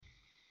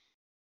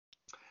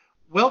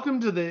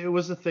Welcome to the It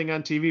Was a Thing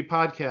on TV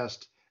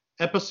podcast,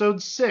 episode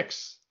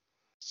 6,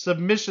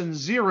 submission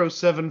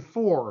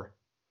 074,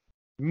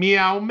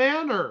 Meow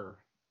Manor.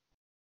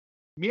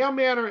 Meow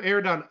Manor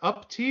aired on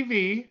Up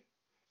TV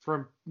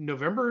from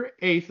November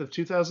 8th of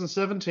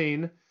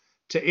 2017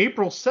 to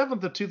April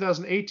 7th of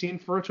 2018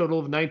 for a total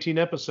of 19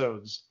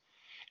 episodes.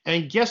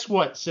 And guess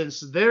what?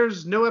 Since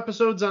there's no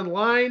episodes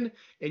online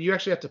and you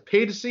actually have to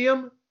pay to see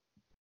them,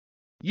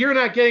 you're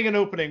not getting an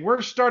opening.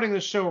 We're starting the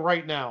show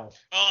right now.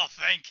 Oh,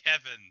 thank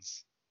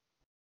heavens.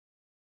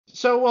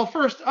 So, well,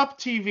 first, Up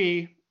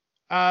TV,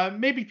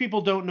 maybe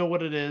people don't know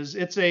what it is.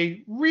 It's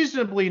a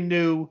reasonably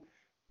new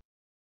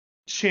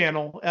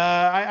channel.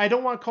 I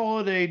don't want to call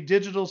it a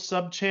digital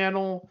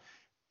sub-channel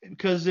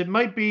because it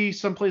might be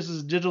some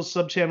places a digital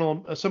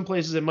sub-channel, some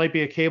places it might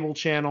be a cable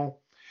channel.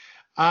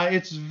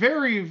 It's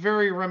very,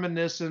 very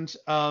reminiscent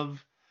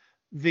of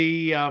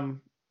the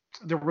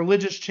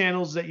religious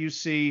channels that you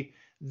see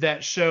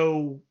that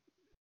show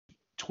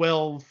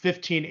 12,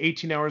 15,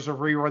 18 hours of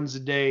reruns a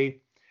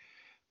day.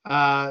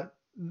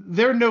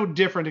 They're no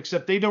different,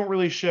 except they don't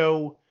really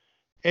show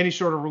any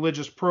sort of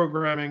religious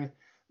programming.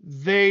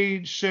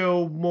 They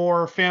show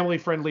more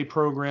family-friendly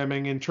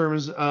programming in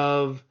terms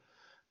of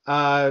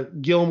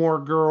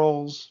Gilmore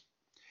Girls,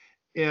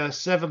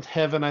 Seventh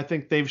Heaven. I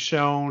think they've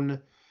shown.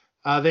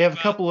 They have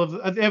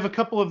a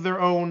couple of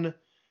their own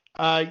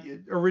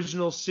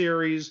original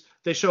series.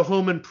 They show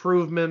Home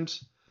Improvement.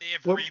 They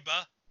have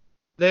Reba.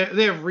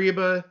 They have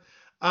Reba.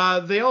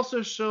 They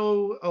also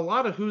show a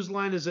lot of Whose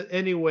Line Is It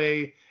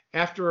Anyway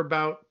after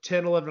about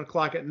 10, 11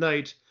 o'clock at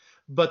night.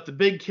 But the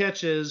big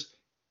catch is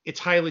it's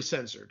highly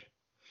censored.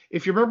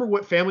 If you remember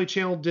what Family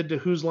Channel did to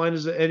Whose Line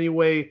Is It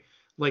Anyway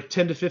like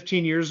 10 to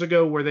 15 years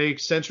ago, where they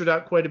censored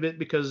out quite a bit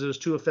because it was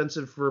too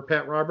offensive for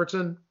Pat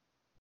Robertson,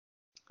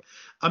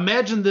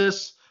 imagine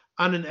this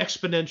on an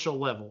exponential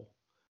level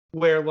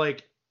where,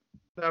 like,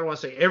 I don't want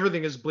to say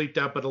everything is bleeped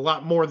out, but a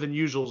lot more than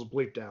usual is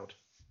bleeped out.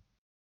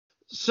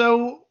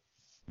 So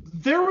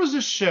there was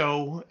a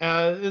show,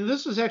 and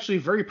this was actually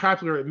very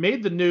popular. It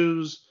made the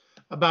news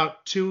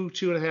about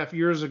 2.5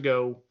 years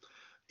ago.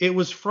 It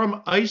was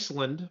from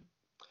Iceland,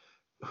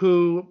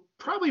 who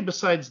probably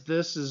besides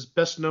this is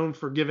best known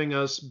for giving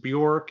us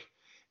Bjork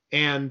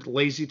and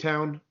Lazy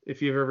Town,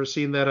 if you've ever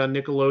seen that on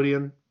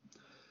Nickelodeon.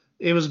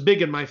 It was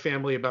big in my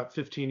family about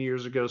 15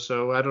 years ago,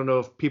 so I don't know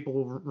if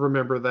people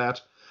remember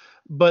that.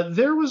 But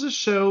there was a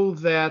show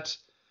that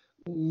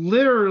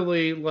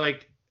literally,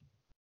 like,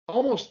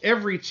 almost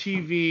every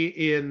TV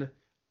in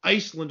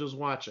Iceland was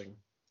watching.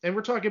 And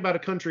we're talking about a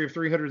country of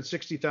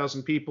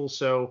 360,000 people,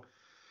 so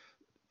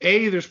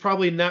A, there's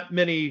probably not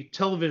many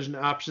television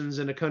options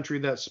in a country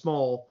that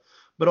small,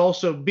 but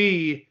also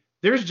B,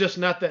 there's just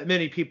not that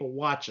many people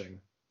watching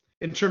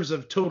in terms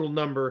of total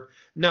number,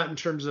 not in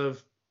terms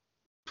of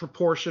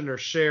proportion or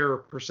share or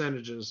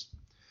percentages.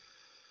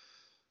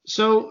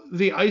 So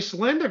the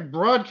Icelandic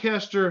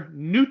broadcaster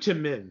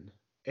Nutiminn,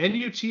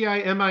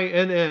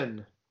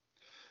 Nutiminn,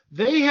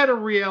 they had a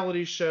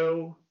reality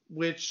show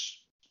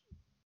which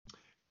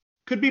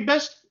could be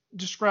best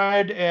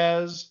described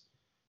as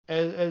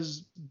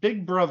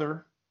Big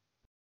Brother,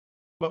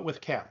 but with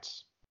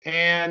cats.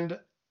 And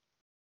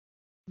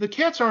the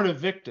cats aren't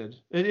evicted.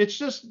 It's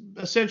just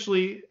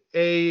essentially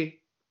a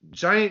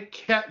giant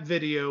cat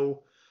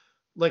video,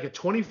 like a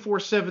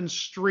 24/7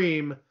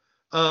 stream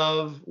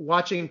of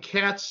watching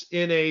cats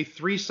in a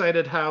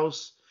 3-sided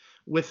house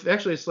with,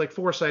 actually it's like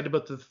 4-sided,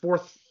 but the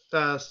fourth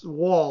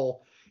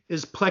wall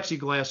is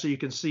plexiglass so you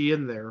can see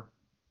in there.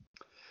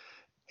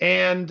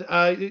 And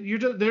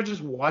they're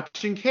just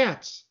watching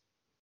cats.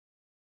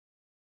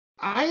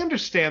 I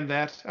understand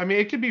that. I mean,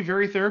 it can be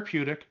very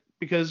therapeutic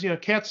because,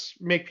 cats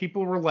make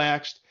people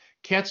relaxed.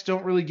 Cats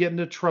don't really get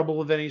into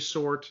trouble of any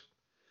sort.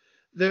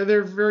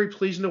 They're very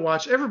pleasing to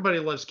watch. Everybody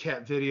loves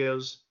cat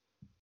videos.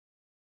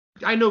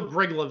 I know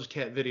Greg loves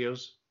cat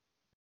videos.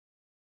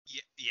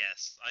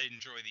 Yes, I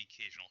enjoy the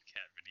occasional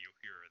cat video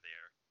here or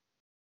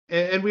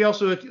there. And we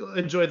also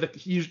enjoy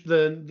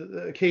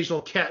the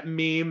occasional cat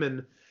meme.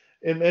 And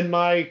in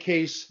my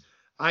case,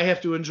 I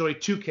have to enjoy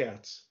 2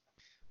 cats,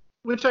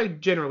 which I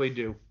generally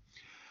do.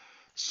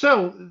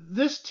 So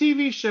this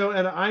TV show,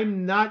 and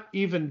I'm not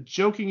even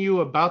joking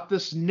you about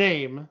this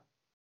name,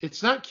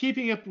 it's not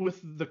keeping up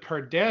with the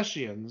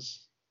Kardashians.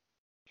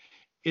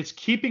 It's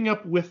keeping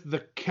up with the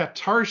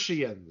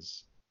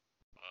Katarshians.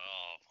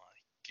 Oh my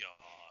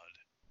god.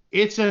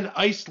 It's an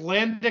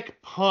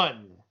Icelandic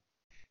pun.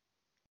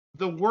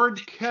 The word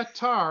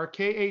Katar,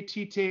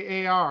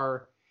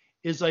 K-A-T-T-A-R,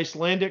 is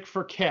Icelandic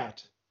for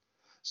cat.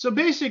 So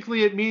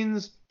basically it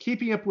means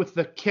keeping up with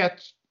the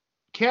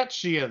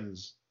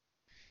Katshians.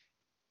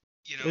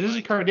 It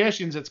isn't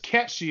Kardashians, it's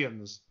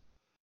Katshians.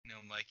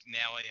 Mike,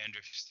 now I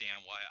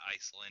understand why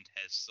Iceland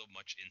has so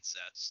much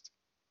incest.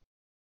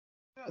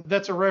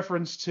 That's a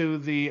reference to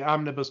the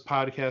Omnibus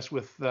podcast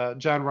with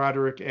John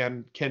Roderick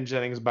and Ken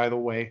Jennings, by the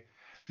way.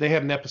 They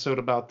had an episode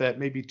about that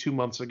maybe 2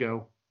 months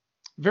ago.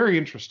 Very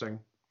interesting.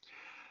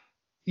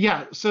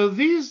 Yeah, so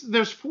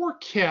there's 4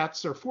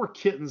 cats, or 4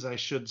 kittens, I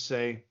should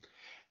say.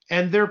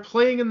 and they're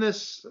playing in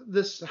this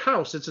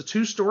house. It's a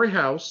 2-story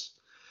house,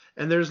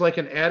 and there's like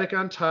an attic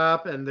on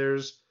top, and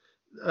there's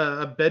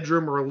a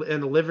bedroom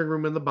and a living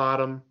room in the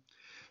bottom.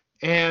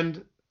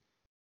 And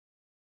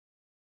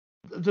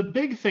the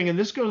big thing, and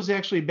this goes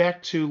actually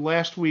back to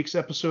last week's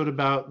episode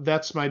about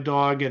That's My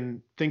Dog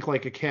and Think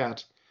Like a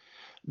Cat,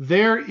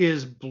 there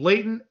is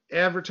blatant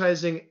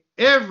advertising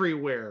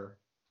everywhere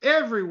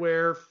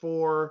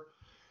for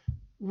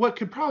what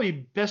could probably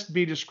best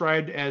be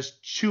described as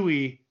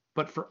Chewy,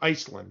 but for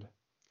Iceland.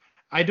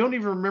 I don't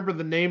even remember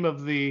the name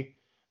of the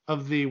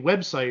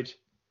website,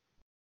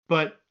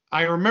 but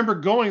I remember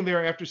going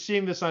there after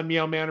seeing this on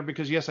Meow Manor,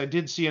 because yes, I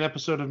did see an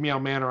episode of Meow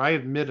Manor. I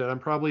admit it. I'm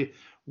probably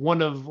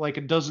one of like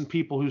a dozen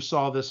people who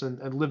saw this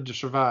and lived to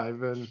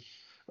survive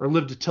or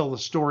lived to tell the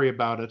story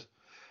about it.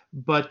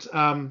 But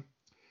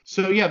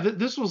so yeah,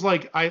 this was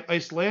like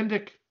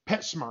Icelandic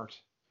PetSmart,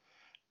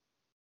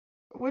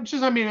 which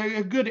is, I mean,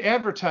 a good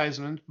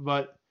advertisement,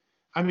 but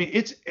I mean,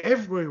 it's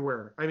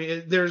everywhere. I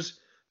mean, there's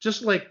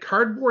just like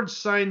cardboard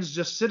signs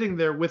just sitting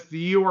there with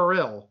the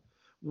URL,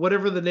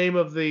 whatever the name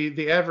of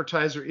the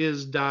advertiser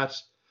is.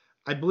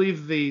 I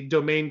believe the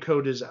domain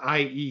code is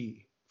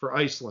IE for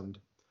Iceland,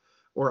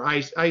 or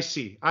IC.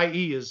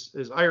 IE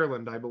is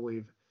Ireland, I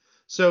believe.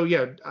 So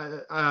yeah,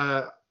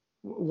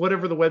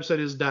 whatever the website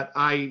is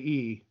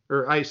 .IE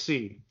or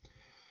IC.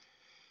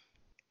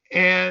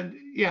 And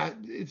yeah,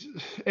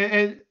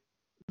 and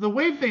the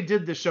way they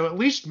did the show, at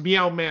least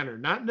Meow Manor,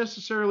 not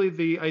necessarily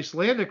the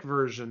Icelandic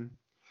version,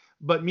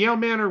 but Meow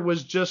Manor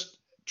was just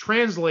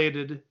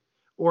translated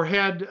or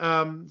had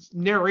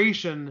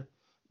narration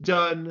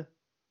done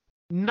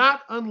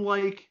not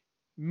unlike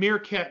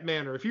Meerkat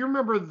Manor. If you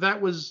remember, that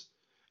was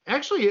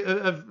actually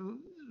a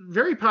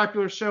very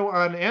popular show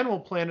on Animal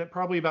Planet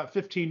probably about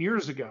 15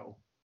 years ago.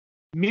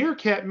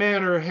 Meerkat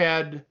Manor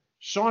had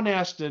Sean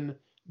Astin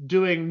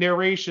doing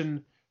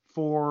narration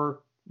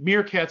for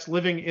meerkats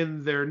living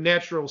in their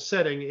natural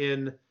setting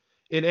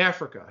in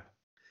Africa.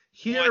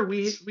 Here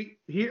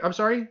I'm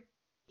sorry?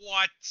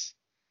 What?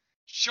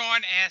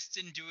 Sean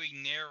Astin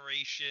doing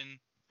narration?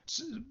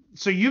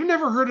 So you've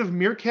never heard of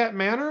Meerkat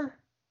Manor?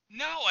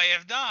 No, I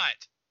have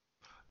not.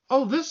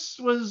 Oh, this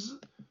was,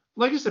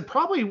 like I said,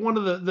 probably one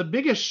of the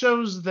biggest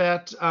shows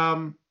that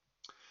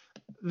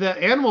that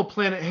Animal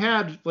Planet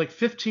had like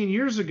 15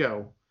 years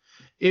ago.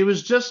 It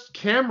was just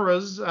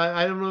cameras.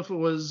 I don't know if it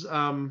was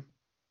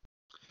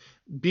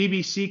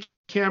BBC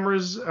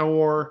cameras,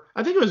 or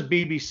I think it was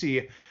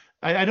BBC.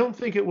 I don't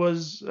think it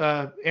was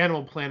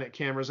Animal Planet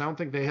cameras. I don't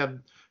think they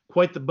had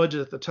quite the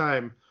budget at the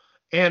time.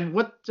 And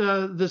what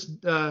this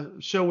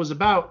show was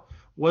about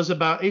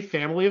a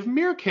family of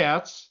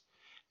meerkats,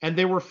 and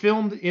they were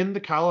filmed in the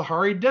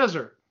Kalahari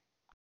Desert.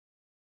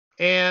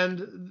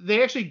 And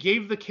they actually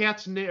gave the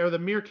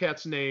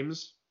meerkats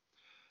names.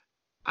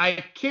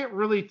 I can't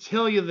really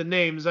tell you the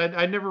names.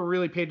 I never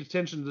really paid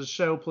attention to the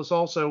show. Plus,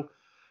 also,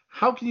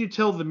 how can you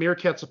tell the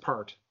meerkats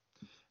apart?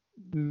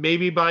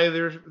 Maybe by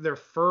their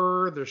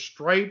fur, their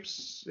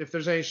stripes, if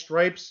there's any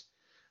stripes.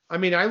 I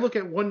mean, I look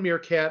at one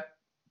meerkat,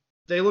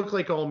 they look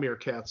like all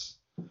meerkats.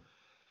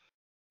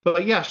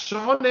 But yeah,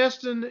 Sean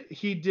Astin,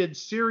 he did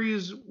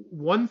series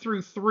 1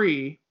 through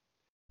 3,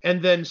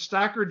 and then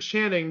Stockard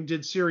Channing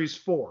did series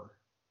 4.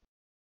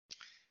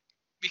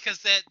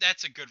 Because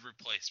that's a good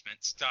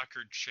replacement,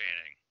 Stockard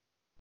Channing.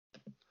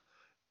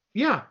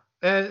 Yeah,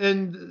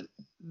 and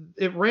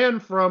it ran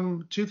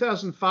from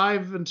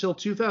 2005 until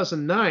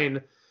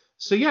 2009.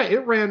 So yeah,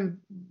 it ran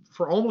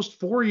for almost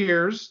 4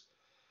 years.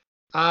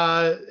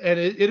 And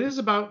it is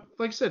about,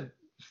 like I said,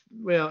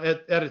 well,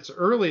 at its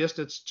earliest,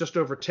 it's just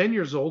over 10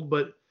 years old,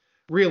 but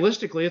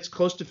realistically, it's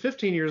close to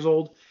 15 years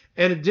old.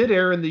 And it did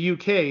air in the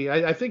UK.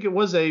 I think it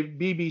was a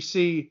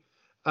BBC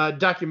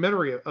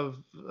documentary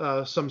of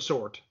some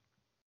sort.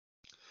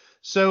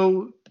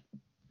 So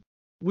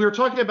we're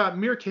talking about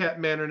Meerkat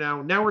Manor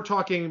now. Now we're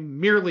talking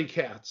Merely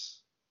Cats.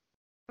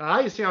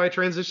 You see how I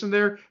transitioned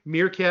there?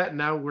 Meerkat,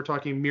 now we're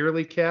talking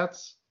Merely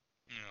Cats.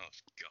 Oh,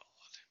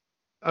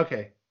 God.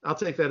 Okay, I'll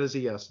take that as a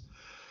yes.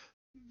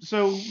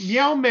 So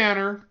Meow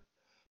Manor,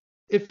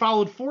 it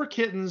followed 4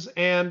 kittens,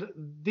 and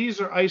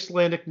these are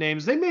Icelandic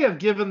names. They may have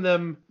given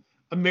them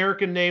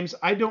American names.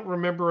 I don't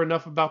remember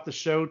enough about the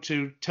show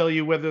to tell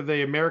you whether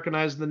they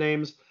Americanized the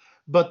names,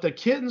 but the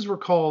kittens were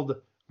called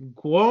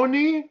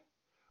Guoni,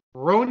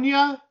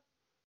 Ronja,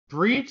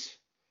 Breet,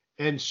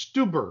 and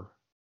Stuber.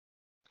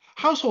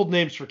 Household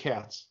names for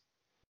cats.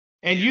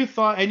 And you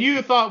thought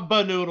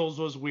Banoodles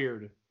was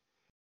weird.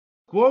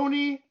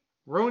 Guoni,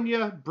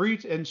 Ronja,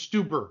 Breet, and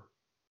Stuber.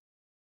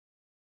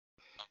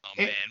 Oh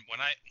man, when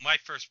my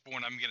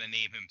firstborn, I'm gonna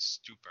name him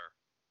Stuber.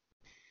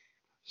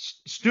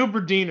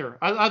 Stuber Diener.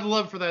 I'd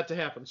love for that to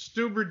happen.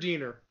 Stuber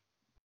Diener.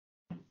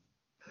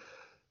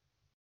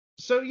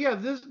 So yeah,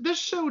 this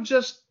show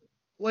just,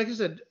 like I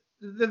said,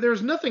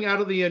 there's nothing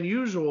out of the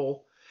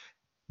unusual.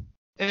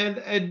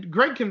 And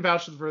Greg can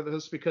vouch for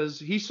this because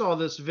he saw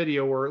this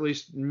video, or at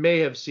least may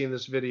have seen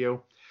this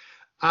video.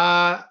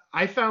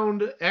 I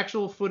found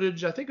actual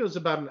footage. I think it was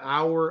about an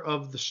hour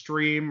of the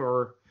stream,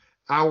 or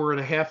hour and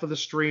a half of the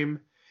stream.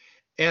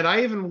 And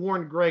I even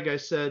warned Greg, I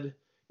said,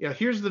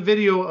 here's the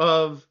video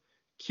of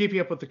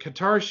Keeping Up with the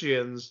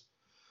Kardashians.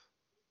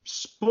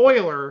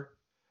 Spoiler,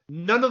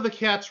 none of the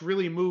cats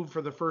really moved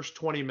for the first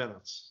 20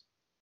 minutes.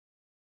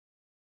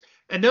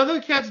 And none of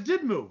the cats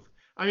did move.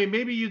 I mean,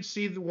 maybe you'd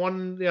see the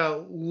one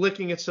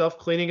licking itself,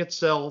 cleaning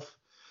itself,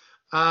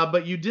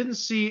 but you didn't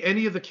see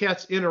any of the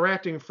cats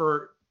interacting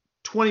for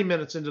 20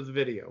 minutes into the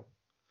video.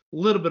 A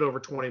little bit over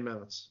 20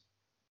 minutes.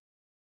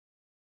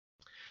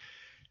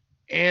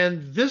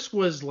 And this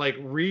was like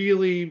a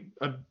really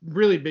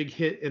big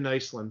hit in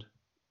Iceland.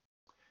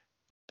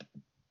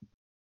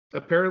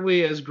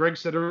 Apparently, as Greg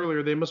said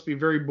earlier, they must be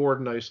very bored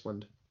in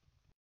Iceland.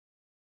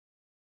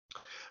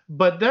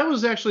 But that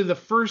was actually the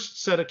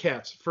first set of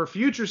cats. For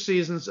future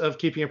seasons of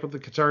Keeping Up with the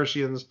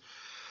Kardashians,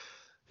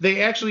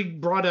 they actually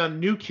brought on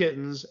new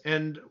kittens.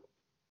 And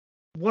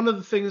one of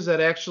the things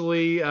that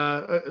actually,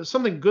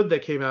 something good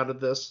that came out of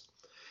this,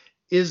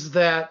 is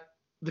that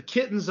the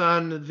kittens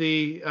on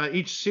the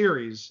each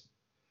series,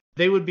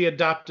 they would be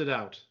adopted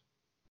out.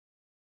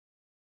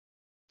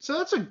 So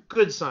that's a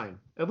good sign.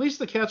 At least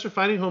the cats are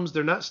finding homes.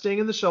 They're not staying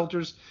in the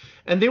shelters.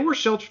 And they were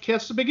sheltered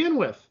cats to begin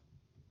with.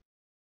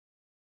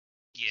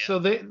 Yeah.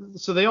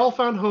 So they all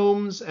found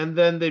homes, and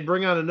then they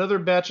bring on another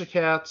batch of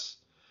cats.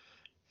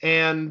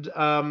 And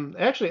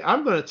actually,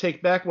 I'm going to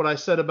take back what I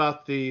said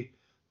about the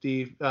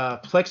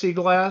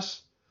plexiglass,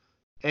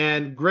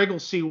 and Greg will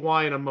see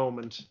why in a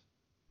moment.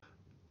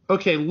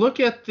 Okay, look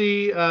at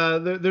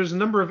there's a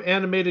number of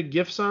animated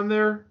GIFs on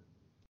there.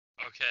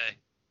 Okay,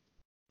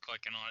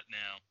 clicking on it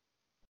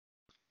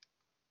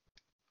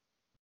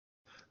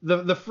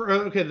now.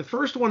 The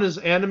first one is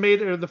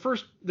animated. Or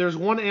there's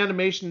one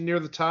animation near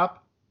the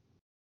top.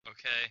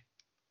 Okay.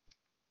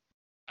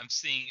 I'm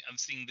seeing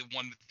the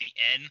one with the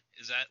N.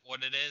 Is that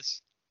what it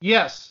is?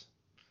 Yes.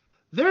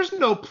 There's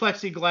no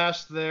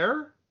plexiglass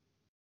there.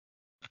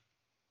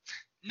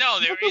 No,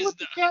 there is. Look at what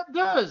the cat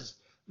does.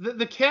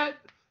 The cat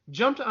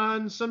jumped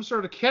on some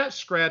sort of cat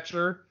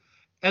scratcher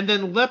and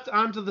then leapt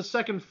onto the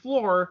second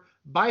floor,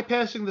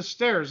 bypassing the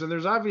stairs. And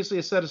there's obviously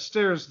a set of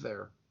stairs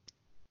there.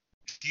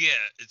 Yeah,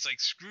 it's like,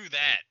 screw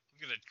that.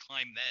 I'm going to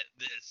climb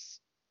this.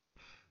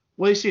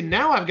 Well, you see,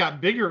 now I've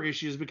got bigger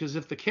issues, because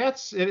if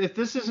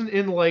this isn't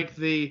in like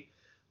the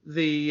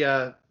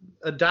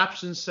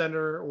adoption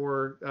center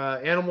or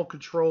animal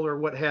control or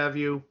what have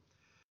you,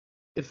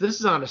 if this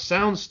is on a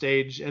sound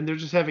stage and they're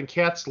just having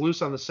cats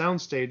loose on the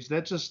sound stage,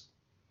 that just,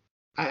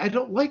 I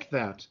don't like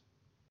that.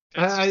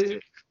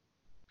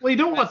 Well, you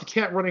don't want the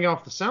cat running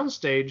off the sound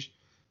stage,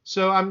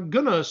 so I'm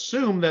going to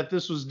assume that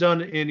this was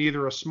done in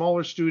either a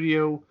smaller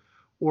studio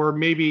or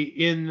maybe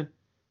in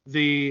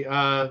the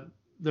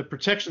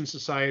protection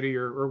society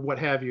or what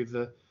have you,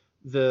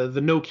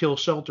 the no-kill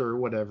shelter or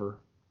whatever.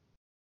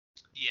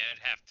 Yeah,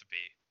 it'd have to be.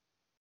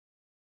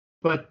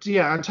 But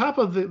yeah, on top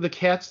of the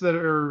cats that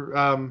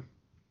are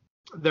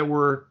that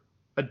were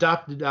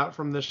adopted out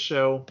from this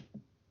show,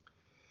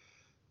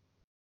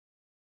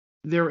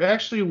 there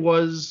actually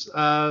was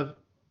a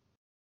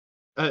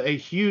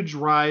huge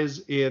rise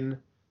in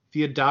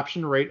the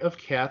adoption rate of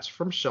cats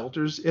from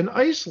shelters in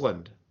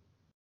Iceland.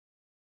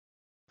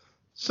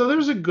 So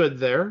there's a good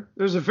there.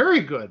 There's a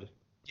very good.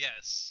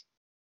 Yes.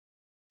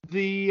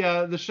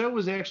 The show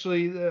was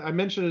actually, I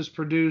mentioned, is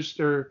produced,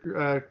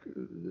 or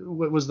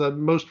what was the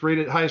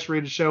highest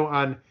rated show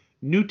on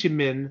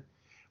Nutimin,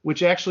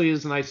 which actually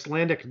is an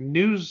Icelandic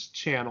news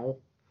channel,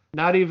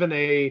 not even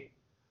a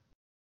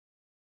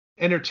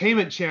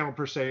entertainment channel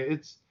per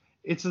se.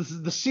 It's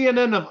the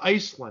CNN of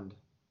Iceland,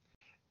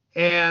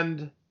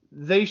 and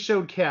they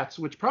showed cats,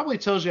 which probably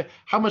tells you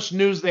how much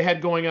news they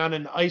had going on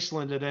in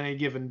Iceland at any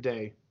given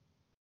day.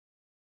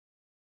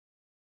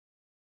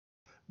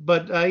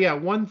 But yeah,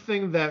 one big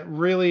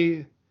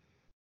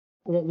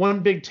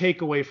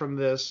takeaway from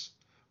this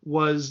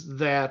was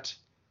that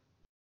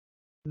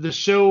the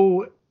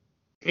show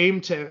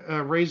aimed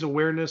to raise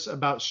awareness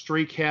about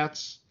stray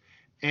cats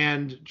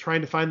and trying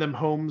to find them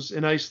homes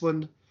in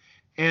Iceland.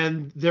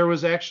 And there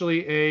was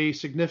actually a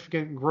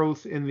significant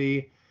growth in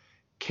the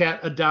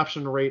cat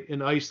adoption rate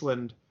in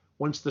Iceland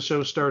once the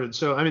show started.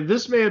 So, I mean,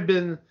 this may have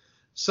been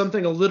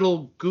something a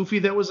little goofy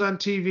that was on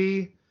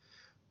TV,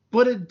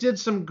 but it did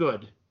some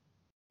good.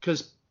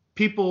 Because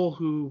people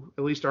who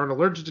at least aren't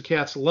allergic to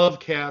cats love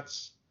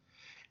cats,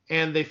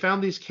 and they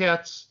found these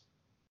cats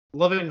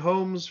loving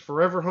homes,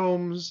 forever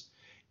homes,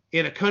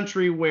 in a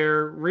country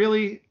where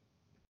really,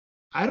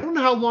 I don't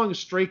know how long a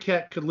stray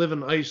cat could live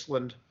in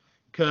Iceland,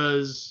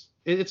 because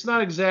it's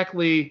not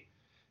exactly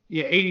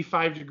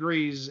 85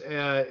 degrees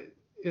in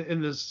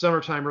the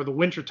summertime or the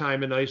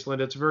wintertime in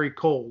Iceland. It's very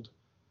cold.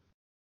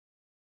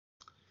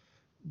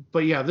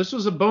 But yeah, this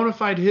was a bona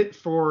fide hit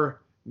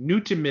for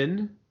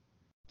Nutimin.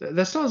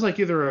 That sounds like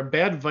either a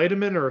bad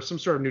vitamin or some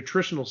sort of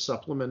nutritional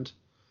supplement.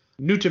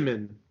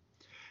 Nutimin.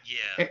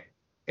 Yeah.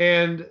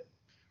 And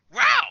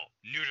wow,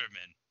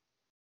 Nutimin.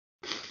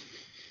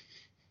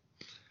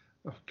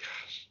 Oh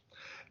gosh.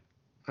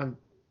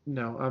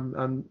 No.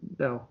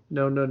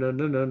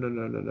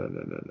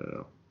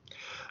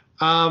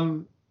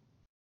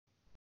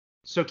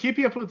 So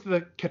Keeping Up with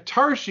the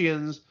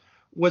Kardashians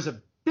was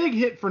a big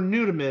hit for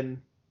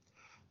Newman,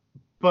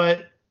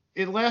 but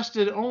it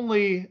lasted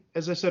only,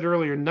 as I said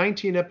earlier,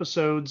 19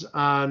 episodes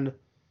on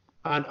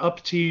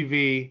Up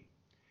TV,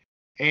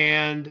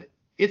 and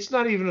it's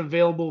not even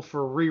available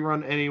for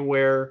rerun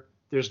anywhere.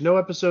 There's no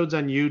episodes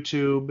on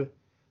YouTube.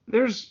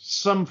 There's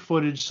some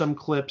footage, some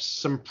clips,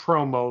 some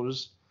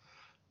promos.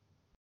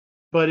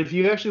 But if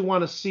you actually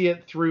want to see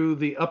it through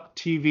the Up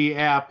TV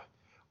app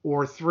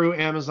or through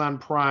Amazon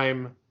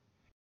Prime,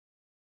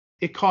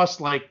 it costs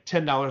like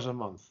 $10 a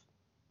month.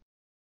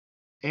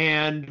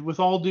 And with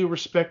all due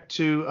respect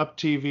to Up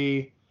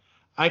TV,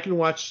 I can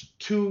watch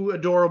two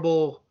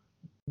adorable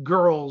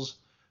girls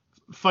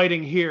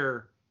fighting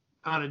here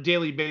on a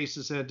daily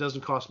basis, and it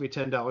doesn't cost me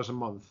 $10 a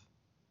month.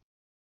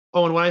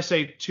 Oh, and when I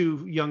say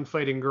two young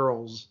fighting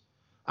girls,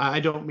 I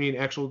don't mean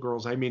actual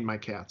girls. I mean my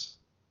cats.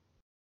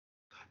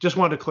 Just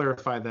wanted to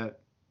clarify that.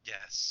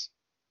 Yes.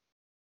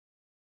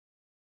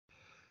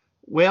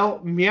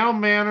 Well, Meow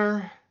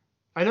Manor,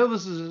 I know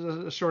this is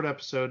a short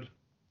episode.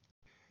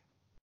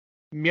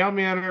 Meow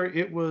Manor,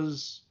 it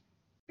was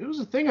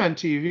a thing on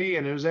TV,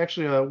 and it was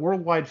actually a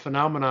worldwide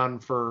phenomenon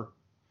for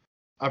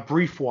a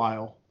brief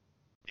while.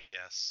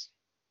 Yes.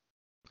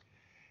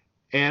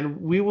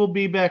 And we will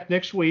be back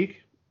next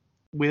week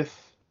with,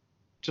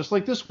 just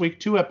like this week,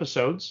 2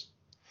 episodes.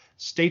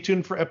 Stay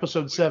tuned for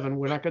episode 7.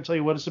 We're not going to tell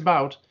you what it's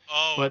about.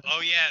 Oh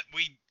yeah,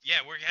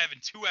 we're having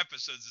 2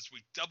 episodes this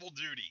week, double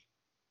duty.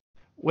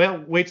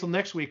 Well, wait till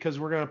next week because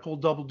we're going to pull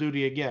double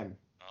duty again.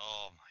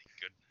 Oh my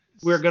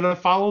goodness. We're going to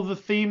follow the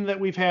theme that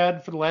we've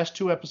had for the last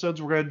 2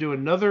 episodes. We're going to do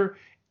another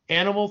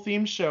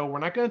animal-themed show. We're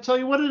not going to tell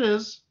you what it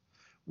is.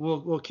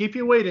 We'll keep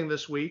you waiting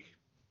this week.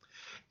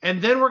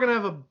 And then we're going to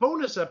have a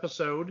bonus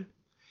episode,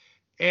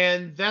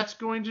 and that's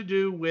going to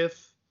do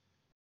with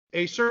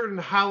a certain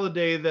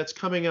holiday that's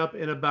coming up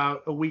in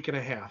about a week and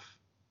a half.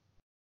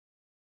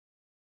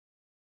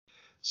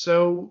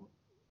 So,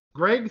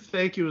 Greg,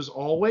 thank you as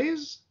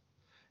always.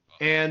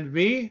 And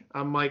me,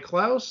 I'm Mike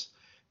Klaus.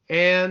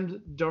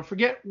 And don't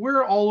forget,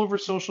 we're all over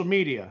social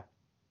media.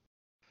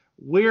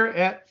 We're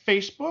at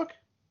Facebook,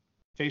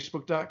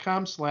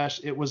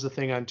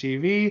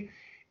 facebook.com/itwasthethingontv,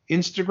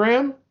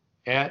 Instagram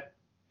at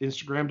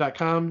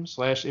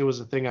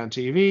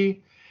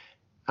instagram.com/itwasthethingontv,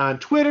 on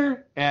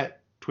Twitter at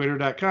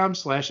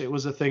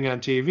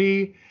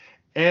twitter.com/itwasthethingontv,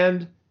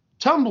 and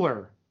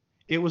Tumblr,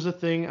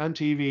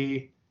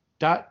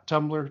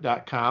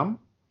 itwasthethingontv.tumblr.com.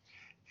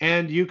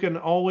 And you can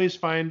always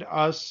find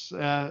us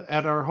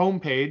at our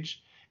homepage,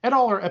 at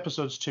all our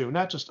episodes too,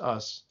 not just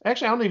us.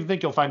 Actually, I don't even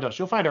think you'll find us.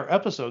 You'll find our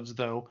episodes,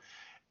 though,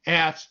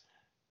 at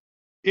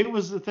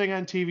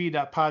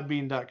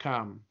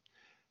itwasthethingontv.podbean.com.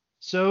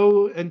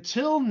 So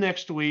until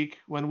next week,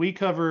 when we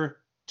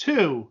cover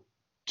two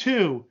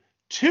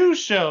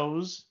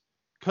shows,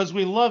 because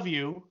we love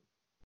you,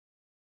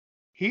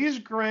 he's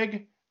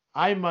Greg,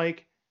 I'm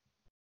Mike.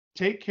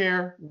 Take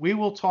care. We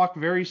will talk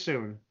very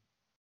soon.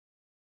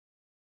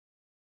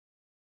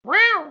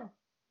 Meow!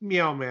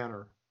 Meow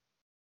Manor.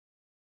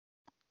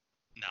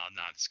 No,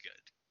 not as good.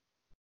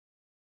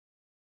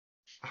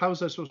 How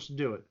was I supposed to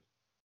do it?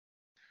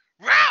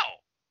 Row!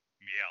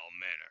 Meow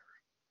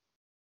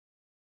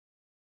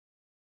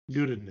Manor.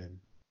 Nudeman.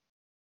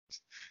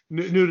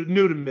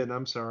 Nudeman,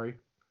 I'm sorry.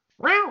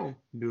 Meow!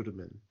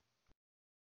 Nudeman.